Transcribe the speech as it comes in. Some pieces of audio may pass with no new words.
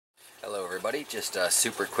everybody, just a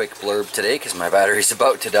super quick blurb today because my battery's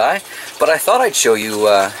about to die. But I thought I'd show you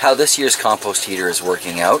how this year's compost heater is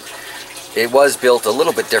working out. It was built a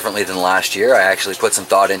little bit differently than last year. I actually put some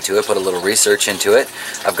thought into it, put a little research into it.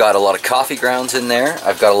 I've got a lot of coffee grounds in there,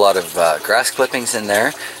 I've got a lot of grass clippings in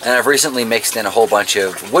there, and I've recently mixed in a whole bunch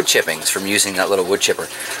of wood chippings from using that little wood chipper.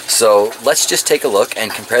 So let's just take a look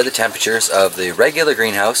and compare the temperatures of the regular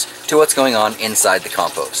greenhouse to what's going on inside the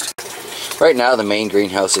compost. Right now the main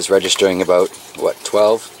greenhouse is registering about, what,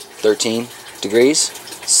 12, 13 degrees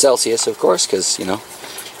Celsius, of course, because, you know,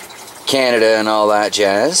 Canada and all that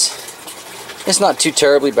jazz. It's not too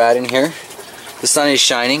terribly bad in here. The sun is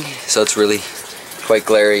shining, so it's really quite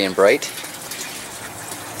glary and bright.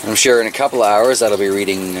 I'm sure in a couple of hours that'll be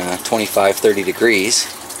reading 25, 30 degrees.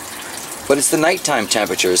 But it's the nighttime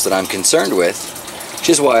temperatures that I'm concerned with, which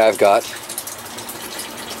is why I've got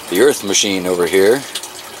the earth machine over here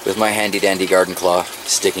with my handy dandy garden claw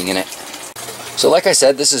sticking in it. So like I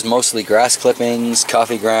said, this is mostly grass clippings,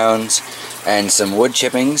 coffee grounds, and some wood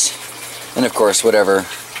chippings, and of course whatever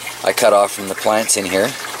I cut off from the plants in here.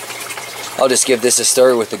 I'll just give this a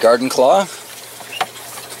stir with the garden claw,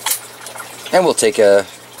 and we'll take a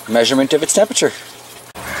measurement of its temperature.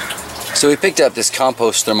 So we picked up this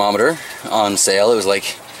compost thermometer on sale. It was like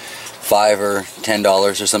 $5 or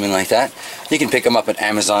 $10 or something like that. You can pick them up at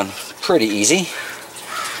Amazon pretty easy.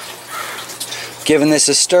 Giving this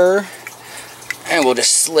a stir, and we'll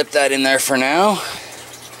just slip that in there for now.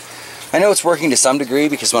 I know it's working to some degree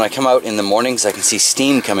because when I come out in the mornings I can see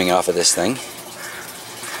steam coming off of this thing.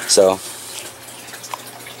 So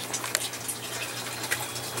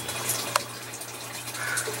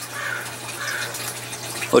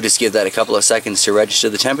we'll just give that a couple of seconds to register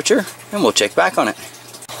the temperature and we'll check back on it.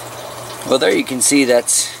 Well, there you can see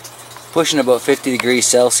that's pushing about 50 degrees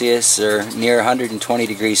Celsius or near 120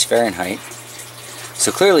 degrees Fahrenheit.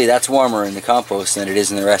 So clearly that's warmer in the compost than it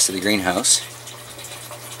is in the rest of the greenhouse.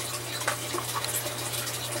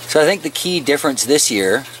 So I think the key difference this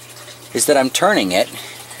year is that I'm turning it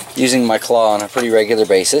using my claw on a pretty regular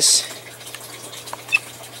basis.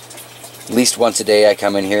 At least once a day I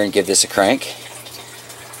come in here and give this a crank.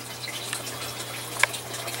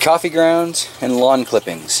 Coffee grounds and lawn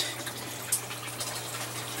clippings.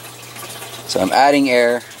 So I'm adding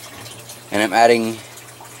air and I'm adding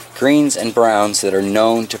greens and browns that are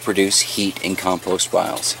known to produce heat in compost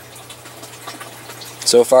piles.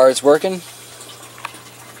 So far it's working.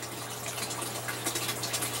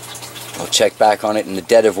 We'll check back on it in the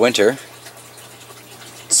dead of winter,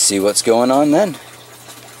 see what's going on then.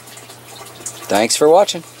 Thanks for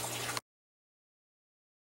watching.